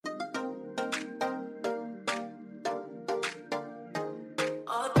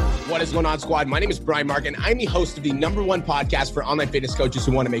What is going on, squad? My name is Brian Mark, and I'm the host of the #1 podcast for online fitness coaches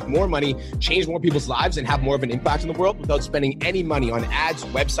who want to make more money, change more people's lives, and have more of an impact in the world without spending any money on ads,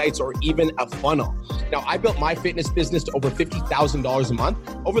 websites, or even a funnel. Now, I built my fitness business to over $50,000 a month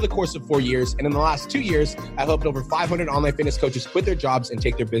over the course of 4 years. And in the last 2 years, I helped over 500 online fitness coaches quit their jobs and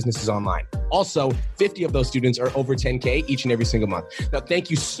take their businesses online. Also, 50 of those students are over 10K each and every single month. Now, thank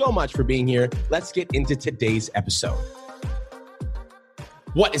you so much for being here. Let's get into today's episode.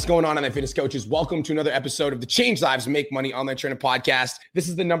 What is going on, online fitness coaches? Welcome to another episode of the Change Lives, Make Money Online Trainer podcast. This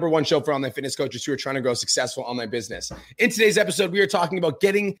is the #1 show for online fitness coaches who are trying to grow a successful online business. In today's episode, we are talking about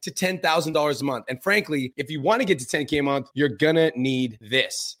getting to $10,000 a month. And frankly, if you want to get to 10K a month, you're gonna need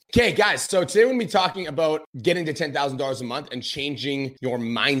this. Okay, guys, so today we're going to be talking about getting to $10,000 a month and changing your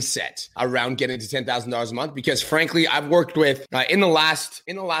mindset around getting to $10,000 a month. Because frankly, I've worked with, in the last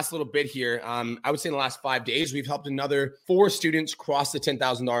little bit here, I would say in the last 5 days, we've helped another 4 students cross the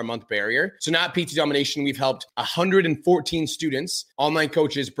 $10,000 a month barrier. So now at PT Domination, we've helped 114 students, online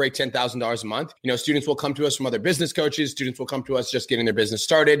coaches, break $10,000 a month. You know, students will come to us from other business coaches. Students will come to us just getting their business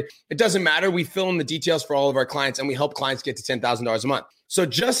started. It doesn't matter. We fill in the details for all of our clients, and we help clients get to $10,000 a month. So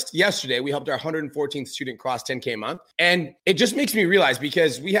just yesterday, we helped our 114th student cross 10K a month. And it just makes me realize,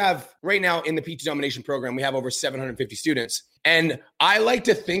 because we have right now in the PT Domination program, we have over 750 students. And I like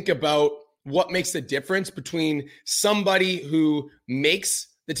to think about what makes the difference between somebody who makes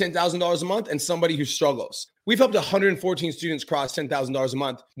the $10,000 a month and somebody who struggles. We've helped 114 students cross $10,000 a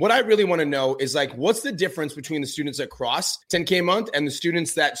month. What I really want to know is, like, what's the difference between the students that cross 10K a month and the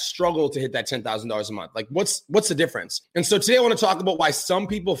students that struggle to hit that $10,000 a month? Like, what's the difference? And so today I want to talk about why some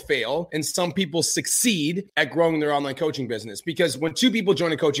people fail and some people succeed at growing their online coaching business. Because when 2 people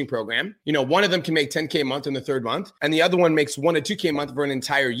join a coaching program, you know, one of them can make 10K a month in the 3rd month, and the other one makes 1 to 2K a month for an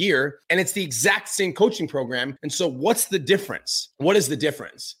entire year. And it's the exact same coaching program. And so what's the difference? What is the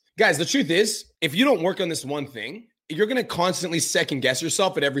difference? Guys, the truth is, if you don't work on this one thing, you're going to constantly second guess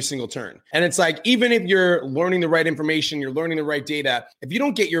yourself at every single turn. And it's like, even if you're learning the right information, you're learning the right data, if you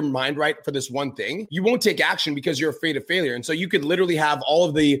don't get your mind right for this one thing, you won't take action because you're afraid of failure. And so you could literally have all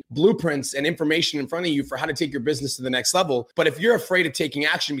of the blueprints and information in front of you for how to take your business to the next level. But if you're afraid of taking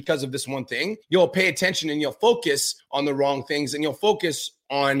action because of this one thing, you'll pay attention and you'll focus on the wrong things, and you'll focus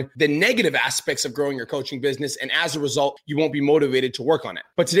on the negative aspects of growing your coaching business. And as a result, you won't be motivated to work on it.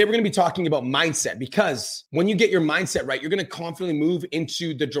 But today we're going to be talking about mindset, because when you get your mindset right, you're going to confidently move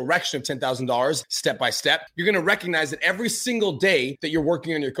into the direction of $10,000 step by step. You're going to recognize that every single day that you're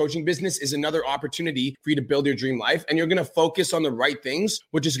working on your coaching business is another opportunity for you to build your dream life. And you're going to focus on the right things,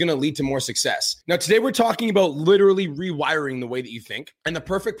 which is going to lead to more success. Now, today we're talking about literally rewiring the way that you think. And the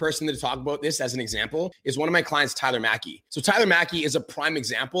perfect person to talk about this as an example is one of my clients, Tyler Mackey. So Tyler Mackey is a prime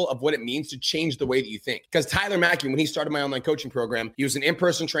example of what it means to change the way that you think. Because Tyler Mackey, when he started my online coaching program, he was an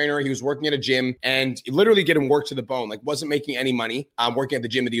in-person trainer. He was working at a gym and literally getting work to the bone, like wasn't making any money working at the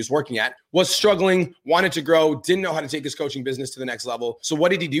gym that he was working at, was struggling, wanted to grow, didn't know how to take his coaching business to the next level. So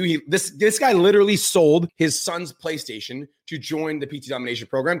what did he do? This guy literally sold his son's PlayStation to join the PT Domination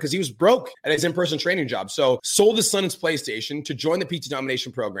program because he was broke at his in-person training job. So sold his son's PlayStation to join the PT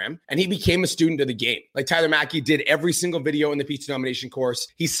Domination program, and he became a student of the game. Like, Tyler Mackey did every single video in the PT Domination course.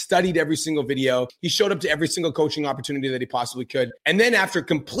 He studied every single video. He showed up to every single coaching opportunity that he possibly could. And then after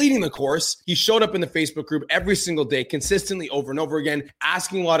completing the course, he showed up in the Facebook group every single day, consistently over and over again,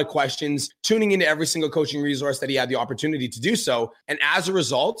 asking a lot of questions, tuning into every single coaching resource that he had the opportunity to do so. And as a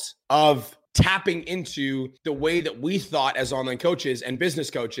result of tapping into the way that we thought as online coaches and business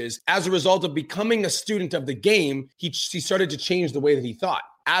coaches, as a result of becoming a student of the game, he started to change the way that he thought.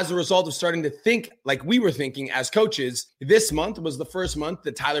 As a result of starting to think like we were thinking as coaches, this month was the first month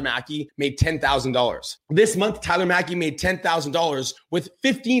that Tyler Mackey made $10,000. This month, Tyler Mackey made $10,000 with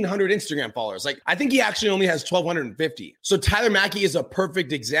 1,500 Instagram followers. Like, I think he actually only has 1,250. So Tyler Mackey is a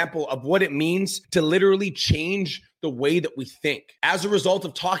perfect example of what it means to literally change the way that we think. As a result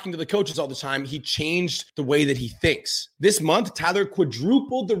of talking to the coaches all the time, he changed the way that he thinks. This month, Tyler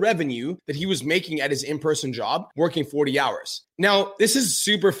quadrupled the revenue that he was making at his in-person job, working 40 hours. Now, this is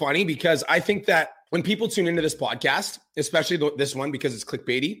super funny because I think that when people tune into this podcast, especially this one because it's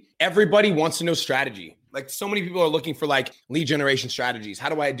clickbaity, everybody wants to know strategy. Like, so many people are looking for like lead generation strategies. How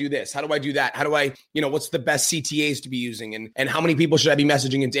do I do this? How do I do that? How do I, what's the best CTAs to be using? And how many people should I be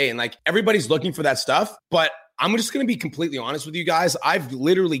messaging a day? And like, everybody's looking for that stuff, but I'm just going to be completely honest with you guys. I've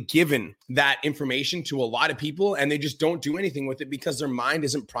literally given that information to a lot of people and they just don't do anything with it because their mind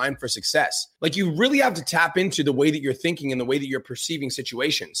isn't primed for success. Like, you really have to tap into the way that you're thinking and the way that you're perceiving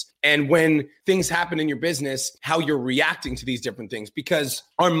situations. And when things happen in your business, how you're reacting to these different things, because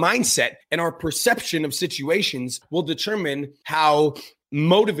our mindset and our perception of situations will determine how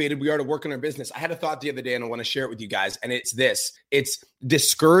motivated we are to work on our business. I had a thought the other day and I want to share it with you guys. And it's this. It's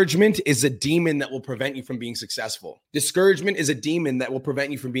discouragement is a demon that will prevent you from being successful. Discouragement is a demon that will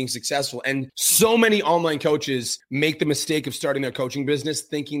prevent you from being successful. And so many online coaches make the mistake of starting their coaching business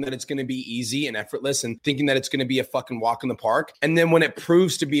thinking that it's going to be easy and effortless and thinking that it's going to be a fucking walk in the park. And then when it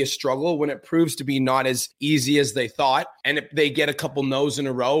proves to be a struggle, when it proves to be not as easy as they thought, and if they get a couple no's in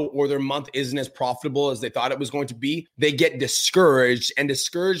a row or their month isn't as profitable as they thought it was going to be, they get discouraged. And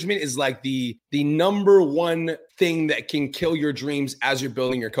discouragement is like the number one thing that can kill your dreams as you're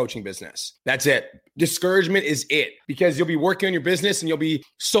building your coaching business. That's it. Discouragement is it, because you'll be working on your business and you'll be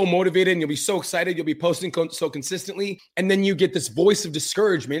so motivated and you'll be so excited. You'll be posting so consistently. And then you get this voice of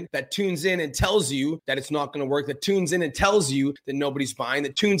discouragement that tunes in and tells you that it's not going to work, that tunes in and tells you that nobody's buying,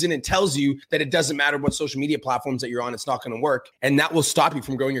 that tunes in and tells you that it doesn't matter what social media platforms that you're on, it's not going to work. And that will stop you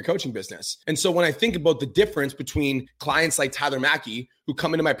from growing your coaching business. And so when I think about the difference between clients like Tyler Mackey, who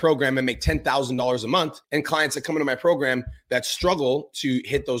come into my program and make $10,000 a month, and clients that come into my program that struggle to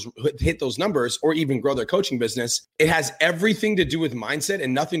hit those numbers or even grow their coaching business, it has everything to do with mindset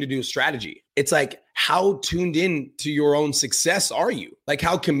and nothing to do with strategy. It's like, how tuned in to your own success are you? Like,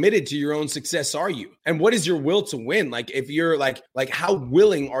 how committed to your own success are you? And what is your will to win? Like, if you're like how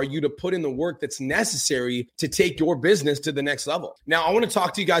willing are you to put in the work that's necessary to take your business to the next level? Now, I want to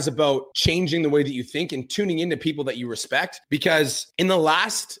talk to you guys about changing the way that you think and tuning into people that you respect, because in the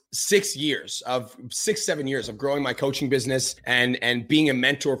last 7 years of growing my coaching business and being a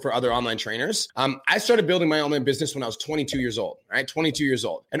mentor for other online trainers, I started building my online business when I was 22 years old, right? 22 years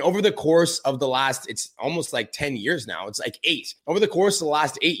old. And over the course of the last, it's almost like 10 years now. It's like 8. Over the course of the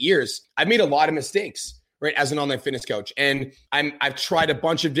last 8 years, I've made a lot of mistakes, right, as an online fitness coach. And I've tried a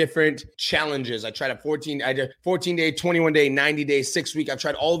bunch of different challenges. I did a 14-day, 21-day, 90-day, 6-week. I've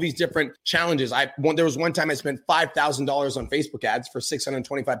tried all these different challenges. There was one time I spent $5,000 on Facebook ads for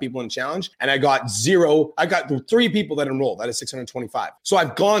 625 people in a challenge, and I got 3 people that enrolled out of 625. So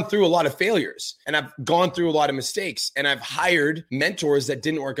I've gone through a lot of failures, and I've gone through a lot of mistakes, and I've hired mentors that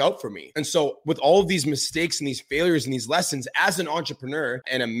didn't work out for me. And so with all of these mistakes and these failures and these lessons, as an entrepreneur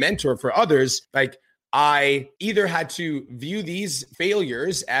and a mentor for others, like, I either had to view these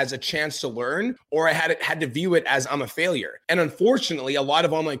failures as a chance to learn, or I had to view it as I'm a failure. And unfortunately, a lot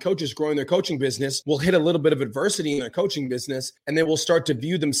of online coaches growing their coaching business will hit a little bit of adversity in their coaching business, and they will start to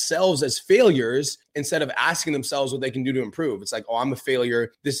view themselves as failures instead of asking themselves what they can do to improve. It's like, oh, I'm a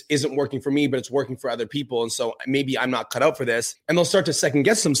failure. This isn't working for me, but it's working for other people. And so maybe I'm not cut out for this. And they'll start to second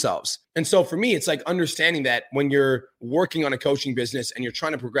guess themselves. And so for me, it's like understanding that when you're working on a coaching business and you're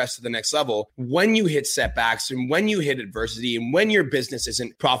trying to progress to the next level, when you hit setbacks and when you hit adversity and when your business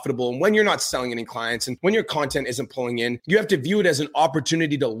isn't profitable and when you're not selling any clients and when your content isn't pulling in, you have to view it as an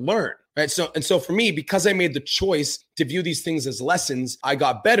opportunity to learn. Right. So for me, because I made the choice to view these things as lessons, I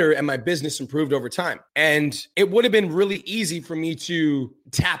got better and my business improved over time. And it would have been really easy for me to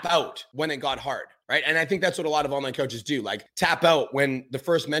tap out when it got hard. Right. And I think that's what a lot of online coaches do, like tap out when the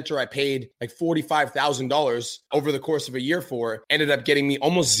first mentor I paid like $45,000 over the course of a year for ended up getting me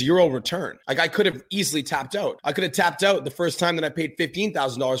almost zero return. Like, I could have easily tapped out. I could have tapped out the first time that I paid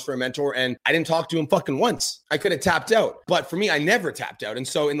 $15,000 for a mentor and I didn't talk to him fucking once. I could have tapped out. But for me, I never tapped out. And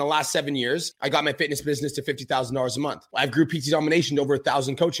so in the last 7 years, I got my fitness business to $50,000 a month. I grew PT Domination to over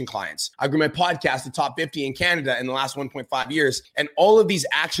 1,000 coaching clients. I grew my podcast to top 50 in Canada in the last 1.5 years. And all of these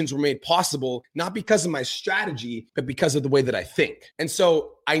actions were made possible, not because of my strategy, but because of the way that I think. And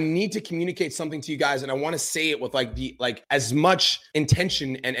so I need to communicate something to you guys, and I want to say it with like as much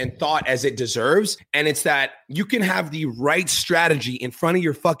intention and thought as it deserves. And it's that you can have the right strategy in front of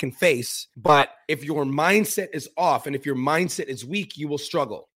your fucking face, but if your mindset is off and if your mindset is weak, you will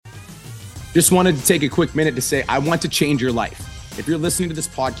struggle. Just wanted to take a quick minute to say, I want to change your life. If you're listening to this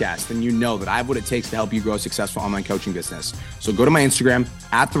podcast, then you know that I have what it takes to help you grow a successful online coaching business. So go to my Instagram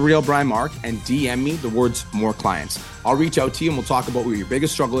 @TheRealBrianMark and DM me the words "more clients." I'll reach out to you and we'll talk about what your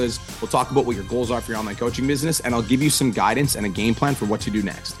biggest struggle is. We'll talk about what your goals are for your online coaching business, and I'll give you some guidance and a game plan for what to do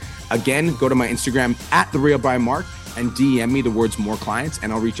next. Again, go to my Instagram @TheRealBrianMark and DM me the words "more clients,"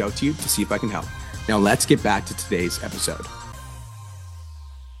 and I'll reach out to you to see if I can help. Now let's get back to today's episode.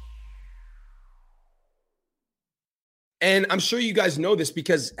 And I'm sure you guys know this,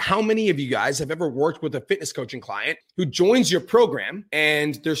 because how many of you guys have ever worked with a fitness coaching client who joins your program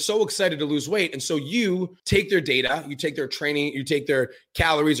and they're so excited to lose weight? And so you take their data, you take their training, you take their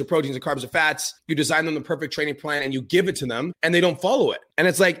calories or proteins or carbs or fats, you design them the perfect training plan and you give it to them and they don't follow it. And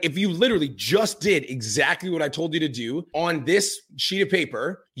it's like, if you literally just did exactly what I told you to do on this sheet of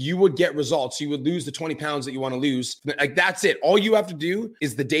paper, you would get results. You would lose the 20 pounds that you want to lose. Like, that's it. All you have to do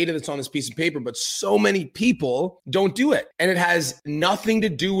is the data that's on this piece of paper. But so many people don't do it. And it has nothing to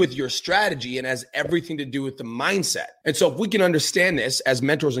do with your strategy and has everything to do with the mindset. And so if we can understand this as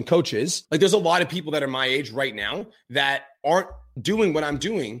mentors and coaches, like, there's a lot of people that are my age right now that aren't doing what I'm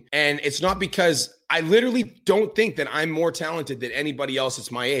doing. And it's not because I literally don't think that I'm more talented than anybody else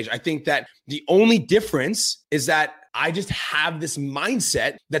that's my age. I think that the only difference is that I just have this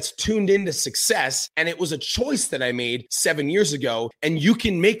mindset that's tuned into success. And it was a choice that I made 7 years ago. And you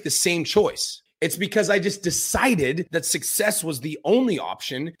can make the same choice. It's because I just decided that success was the only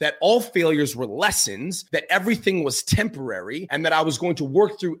option, that all failures were lessons, that everything was temporary, and that I was going to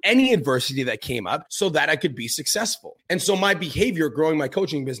work through any adversity that came up so that I could be successful. And so my behavior growing my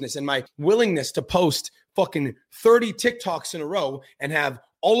coaching business and my willingness to post fucking 30 TikToks in a row and have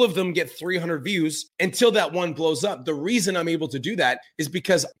all of them get 300 views until that one blows up. The reason I'm able to do that is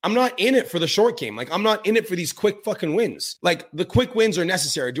because I'm not in it for the short game. Like, I'm not in it for these quick fucking wins. Like, the quick wins are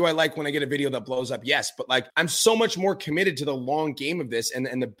necessary. Do I like when I get a video that blows up? Yes. But like, I'm so much more committed to the long game of this and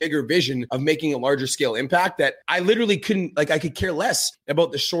the bigger vision of making a larger scale impact that I literally couldn't, like, I could care less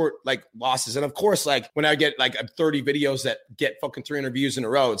about the short like losses. And of course, like, when I get like 30 videos that get fucking 300 views in a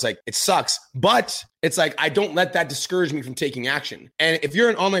row, it's like, it sucks. But it's like, I don't let that discourage me from taking action. And if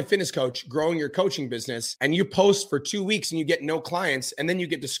you're an online fitness coach growing your coaching business and you post for 2 weeks and you get no clients and then you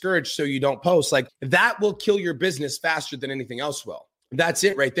get discouraged so you don't post, like, that will kill your business faster than anything else will. That's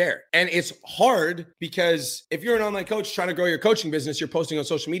it right there. And it's hard because if you're an online coach trying to grow your coaching business, you're posting on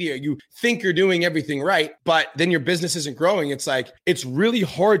social media, you think you're doing everything right, but then your business isn't growing. It's like, it's really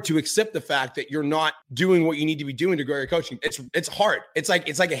hard to accept the fact that you're not doing what you need to be doing to grow your coaching. It's hard. It's like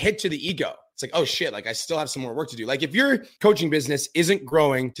a hit to the ego. It's like, oh shit, like, I still have some more work to do. Like, if your coaching business isn't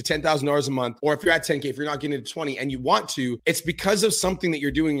growing to $10,000 a month, or if you're at 10K, if you're not getting to 20 and you want to, it's because of something that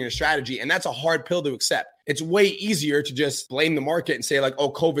you're doing in your strategy. And that's a hard pill to accept. It's way easier to just blame the market and say like,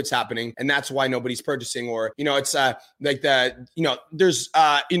 oh, COVID's happening and that's why nobody's purchasing. Or, it's there's,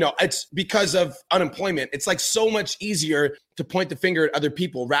 it's because of unemployment. It's like so much easier to point the finger at other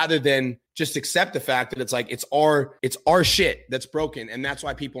people rather than just accept the fact that it's like, it's our shit that's broken. And that's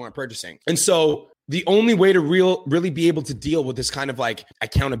why people aren't purchasing. And so the only way to really be able to deal with this kind of like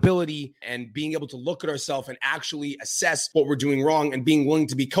accountability and being able to look at ourselves and actually assess what we're doing wrong and being willing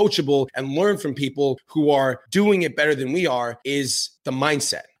to be coachable and learn from people who are doing it better than we are is the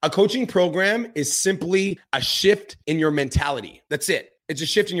mindset. A coaching program is simply a shift in your mentality. That's it. It's a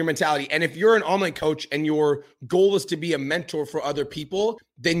shift in your mentality. And if you're an online coach and your goal is to be a mentor for other people,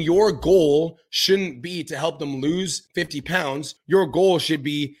 then your goal shouldn't be to help them lose 50 pounds. Your goal should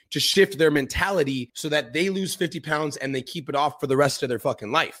be to shift their mentality so that they lose 50 pounds and they keep it off for the rest of their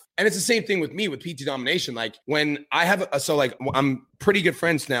fucking life. And it's the same thing with me with PT Domination. Like, when I have I'm pretty good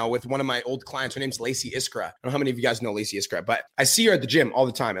friends now with one of my old clients. Her name's Lacey Iskra. I don't know how many of you guys know Lacey Iskra, but I see her at the gym all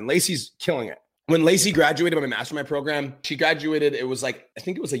the time and Lacey's killing it. When Lacey graduated my mastermind program, she graduated, it was like, I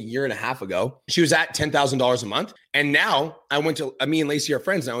think it was a year and a half ago. She was at $10,000 a month. And now me and Lacey are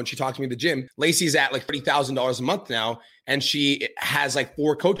friends now. And she talked to me at the gym. Lacey's at like $30,000 a month now. And she has like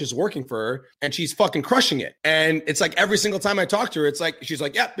 4 coaches working for her and she's fucking crushing it. And it's like every single time I talk to her, it's like, she's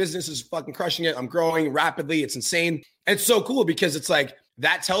like, yeah, business is fucking crushing it. I'm growing rapidly. It's insane. And it's so cool because it's like,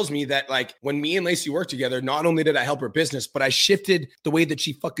 that tells me that like when me and Lacey worked together, not only did I help her business, but I shifted the way that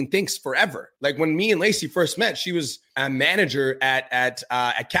she fucking thinks forever. Like when me and Lacey first met, she was a manager at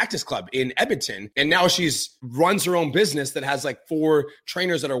Cactus Club in Edmonton. And now she's runs her own business that has like 4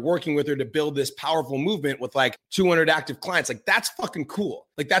 trainers that are working with her to build this powerful movement with like 200 active clients. Like that's fucking cool.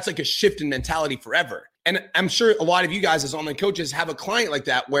 Like that's like a shift in mentality forever. And I'm sure a lot of you guys as online coaches have a client like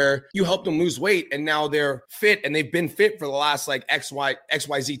that where you help them lose weight and now they're fit and they've been fit for the last like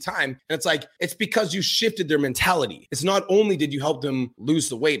XYZ time. And it's like, it's because you shifted their mentality. It's not only did you help them lose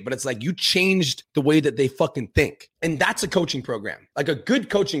the weight, but it's like you changed the way that they fucking think. And that's a coaching program. Like a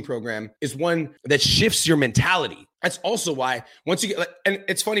good coaching program is one that shifts your mentality. That's also why once you get, and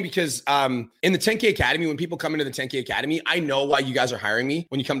it's funny because in the 10K Academy, when people come into the 10K Academy, I know why you guys are hiring me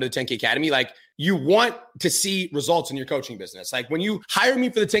when you come to the 10K Academy. Like you want to see results in your coaching business. Like when you hire me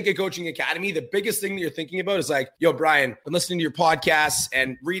for the 10K Coaching Academy, the biggest thing that you're thinking about is like, yo, Brian, I'm listening to your podcasts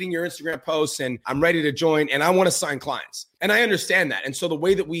and reading your Instagram posts and I'm ready to join and I want to sign clients. And I understand that. And so the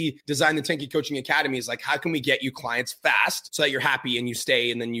way that we design the 10K Coaching Academy is like, how can we get you clients fast so that you're happy and you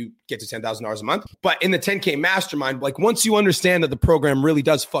stay and then you get to $10,000 a month? But in the 10K Mastermind, like once you understand that the program really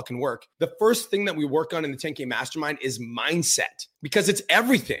does fucking work, the first thing that we work on in the 10K Mastermind is mindset. because it's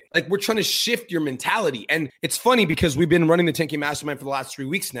everything. Like, we're trying to shift your mentality. And it's funny because we've been running the 10K Mastermind for the last 3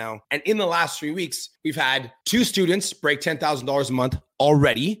 weeks now. And in the last 3 weeks, we've had 2 students break $10,000 a month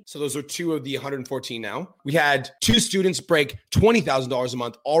already. So those are 2 of the 114 now. We had 2 students break $20,000 a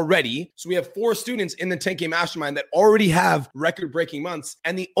month already. So we have 4 students in the 10K Mastermind that already have record-breaking months.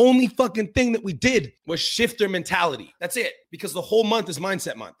 And the only fucking thing that we did was shift their mentality. That's it. Because the whole month is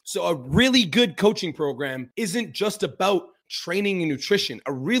mindset month. So a really good coaching program isn't just about training and nutrition.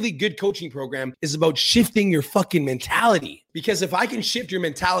 A really good coaching program is about shifting your fucking mentality. Because if I can shift your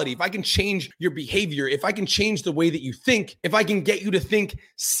mentality, if I can change your behavior, if I can change the way that you think, if I can get you to think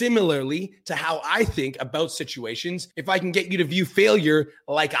similarly to how I think about situations, if I can get you to view failure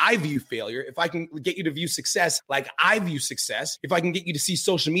like I view failure, if I can get you to view success like I view success, if I can get you to see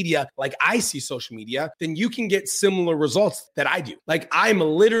social media like I see social media, then you can get similar results that I do. Like, I'm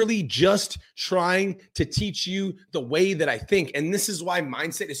literally just trying to teach you the way that I think. And this is why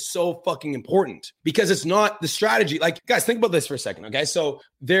mindset is so fucking important, because it's not the strategy. Like, guys, think about this for a second, okay? So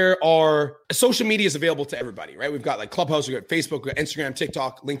social media is available to everybody, right? We've got like Clubhouse, we've got Facebook, we've got Instagram,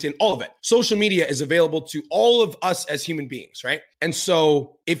 TikTok, LinkedIn, all of it. Social media is available to all of us as human beings, right? And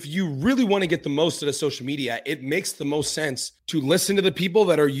so if you really want to get the most out of social media, it makes the most sense to listen to the people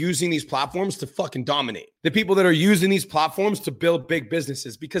that are using these platforms to fucking dominate. The people that are using these platforms to build big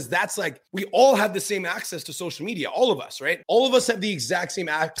businesses, because that's like, we all have the same access to social media, all of us, right? All of us have the exact same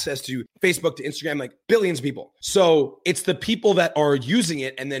access to Facebook, to Instagram, like billions of people. So it's the people that are using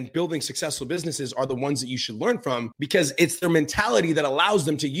it and then building successful businesses are the ones that you should learn from, because it's their mentality that allows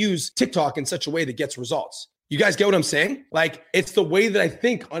them to use TikTok in such a way that gets results. You guys get what I'm saying? Like, it's the way that I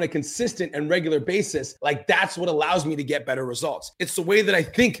think on a consistent and regular basis. Like, that's what allows me to get better results. It's the way that I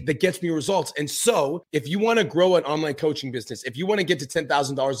think that gets me results. And so if you want to grow an online coaching business, if you want to get to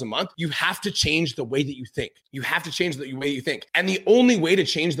 $10,000 a month, you have to change the way that you think. You have to change the way you think. And the only way to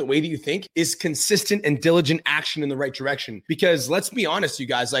change the way that you think is consistent and diligent action in the right direction. Because let's be honest, you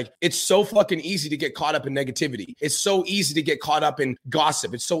guys, like, it's so fucking easy to get caught up in negativity. It's so easy to get caught up in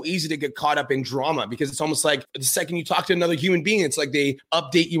gossip. It's so easy to get caught up in drama, because it's almost like the second you talk to another human being, it's like they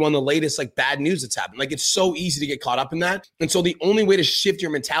update you on the latest like bad news that's happened. Like, it's so easy to get caught up in that. And so the only way to shift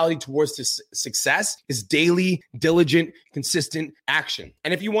your mentality towards this success is daily, diligent, consistent action.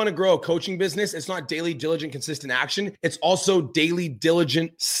 And if you want to grow a coaching business, it's not daily, diligent, consistent action. It's also daily,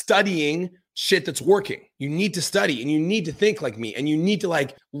 diligent studying shit that's working. You need to study and you need to think like me, and you need to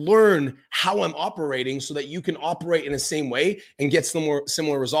like learn how I'm operating so that you can operate in the same way and get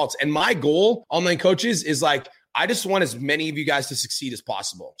similar results. And my goal, online coaches, is like, I just want as many of you guys to succeed as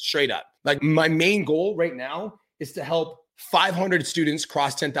possible, straight up. Like, my main goal right now is to help 500 students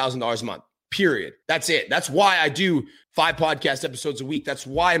cross $10,000 a month, period. That's it. That's why I do 5 podcast episodes a week. That's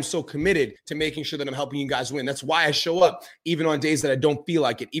why I'm so committed to making sure that I'm helping you guys win. That's why I show up even on days that I don't feel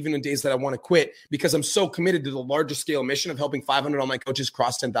like it, even on days that I want to quit, because I'm so committed to the larger scale mission of helping 500 online coaches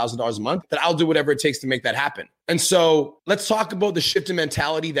cross $10,000 a month that I'll do whatever it takes to make that happen. And so let's talk about the shift in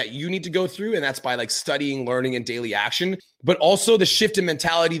mentality that you need to go through. And that's by like studying, learning, and daily action, but also the shift in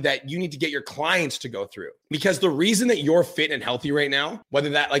mentality that you need to get your clients to go through. Because the reason that you're fit and healthy right now,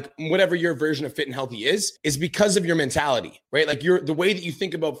 whether that like whatever your version of fit and healthy is because of your mentality, right? Like, the way that you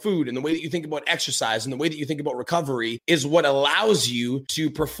think about food and the way that you think about exercise and the way that you think about recovery is what allows you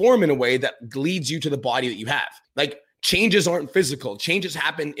to perform in a way that leads you to the body that you have. Like, changes aren't physical. Changes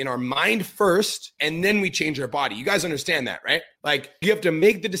happen in our mind first, and then we change our body. You guys understand that, right? Like, you have to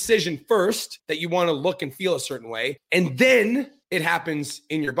make the decision first that you want to look and feel a certain way, and then it happens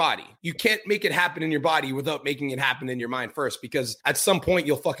in your body. You can't make it happen in your body without making it happen in your mind first, because at some point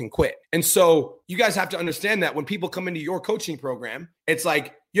you'll fucking quit. And so you guys have to understand that when people come into your coaching program, it's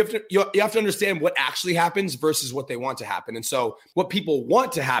like, you have to understand what actually happens versus what they want to happen. And so what people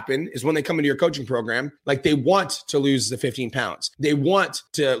want to happen is when they come into your coaching program, like, they want to lose the 15 pounds. They want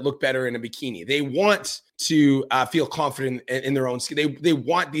to look better in a bikini. They want to feel confident in their own skin. They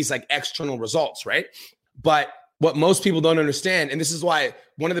want these like external results, right? But what most people don't understand, and this is why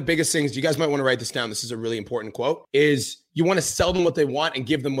one of the biggest things, you guys might want to write this down, this is a really important quote, is you want to sell them what they want and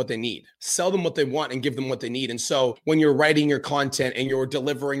give them what they need. Sell them what they want and give them what they need. And so when you're writing your content and you're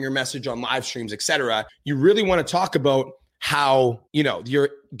delivering your message on live streams, etc., you really want to talk about how, you know, you're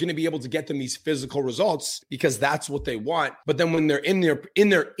going to be able to get them these physical results because that's what they want. But then when they're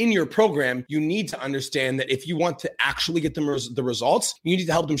in your program, you need to understand that if you want to actually get them the results, you need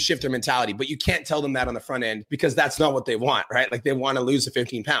to help them shift their mentality. But you can't tell them that on the front end because that's not what they want, right? Like they want to lose the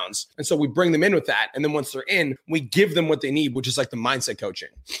 15 pounds. And so we bring them in with that. And then once they're in, we give them what they need, which is like the mindset coaching.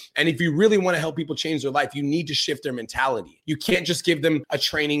 And if you really want to help people change their life, you need to shift their mentality. You can't just give them a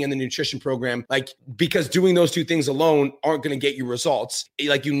training and the nutrition program, like, because doing those two things alone aren't going to get you results.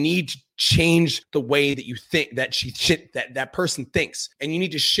 Like you need to change the way that you think, that person thinks. And you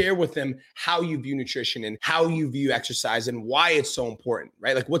need to share with them how you view nutrition and how you view exercise and why it's so important,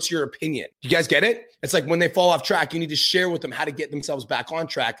 right? Like, what's your opinion? You guys get it? It's like when they fall off track, you need to share with them how to get themselves back on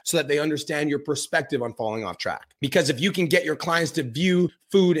track so that they understand your perspective on falling off track. Because if you can get your clients to view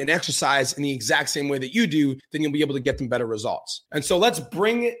food and exercise in the exact same way that you do, then you'll be able to get them better results. And so let's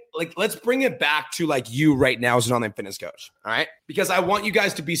bring it back to like you right now as an online fitness coach. All right. Because I want you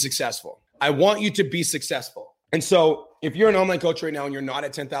guys to be successful. I want you to be successful. And so if you're an online coach right now and you're not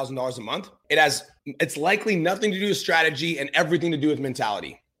at $10,000 a month, it's likely nothing to do with strategy and everything to do with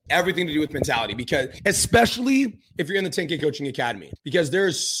mentality. Everything to do with mentality, because especially if you're in the 10K Coaching Academy, because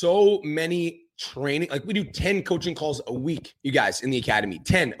there's so many training, like we do 10 coaching calls a week, you guys, in the academy,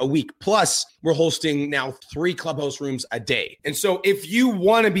 10 a week. Plus we're hosting now 3 Clubhouse rooms a day. And so if you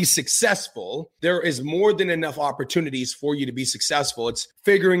want to be successful, there is more than enough opportunities for you to be successful. It's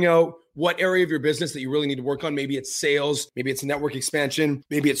figuring out what area of your business that you really need to work on. Maybe it's sales, maybe it's network expansion,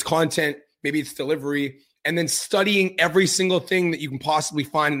 maybe it's content, maybe it's delivery, and then studying every single thing that you can possibly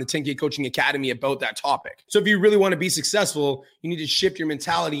find in the 10K Coaching Academy about that topic. So if you really want to be successful, you need to shift your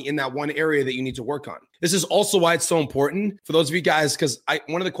mentality in that one area that you need to work on. This is also why it's so important for those of you guys, because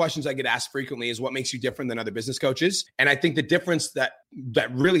one of the questions I get asked frequently is what makes you different than other business coaches? And I think the difference that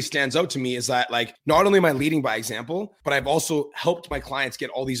really stands out to me is that, like, not only am I leading by example, but I've also helped my clients get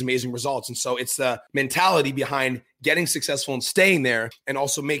all these amazing results. And so it's the mentality behind getting successful and staying there, and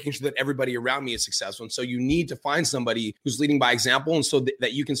also making sure that everybody around me is successful. And so you need to find somebody who's leading by example, and so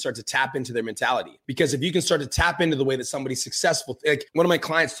that you can start to tap into their mentality. Because if you can start to tap into the way that somebody's successful, like one of my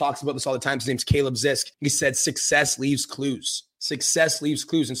clients talks about this all the time. His name's Caleb Zisk. He said, success leaves clues. Success leaves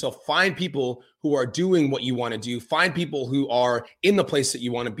clues. And so find people who are doing what you want to do. Find people who are in the place that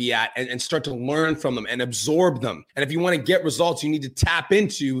you want to be at, and start to learn from them and absorb them. And if you want to get results, you need to tap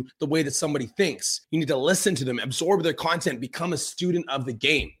into the way that somebody thinks. You need to listen to them, absorb their content, become a student of the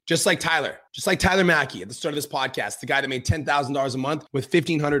game. Just like Tyler Mackey at the start of this podcast, the guy that made $10,000 a month with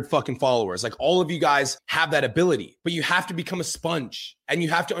 1,500 fucking followers. Like, all of you guys have that ability, but you have to become a sponge. And you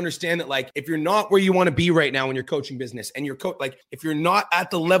have to understand that, like, if you're not where you want to be right now in your coaching business, and if you're not at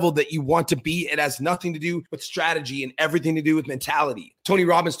the level that you want to be, it has nothing to do with strategy and everything to do with mentality. Tony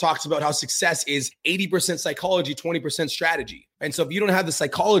Robbins talks about how success is 80% psychology, 20% strategy. And so if you don't have the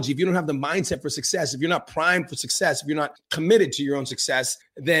psychology, if you don't have the mindset for success, if you're not primed for success, if you're not committed to your own success,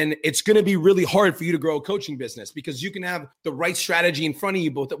 then it's going to be really hard for you to grow a coaching business, because you can have the right strategy in front of you,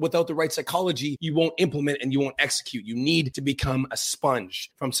 but without the right psychology, you won't implement and you won't execute. You need to become a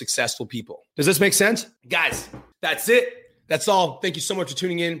sponge from successful people. Does this make sense? Guys, that's it. That's all. Thank you so much for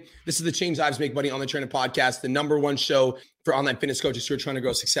tuning in. This is the Change Lives Make Money Online Training Podcast, the #1 show for online fitness coaches who are trying to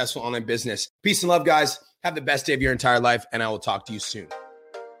grow a successful online business. Peace and love, guys. Have the best day of your entire life, and I will talk to you soon.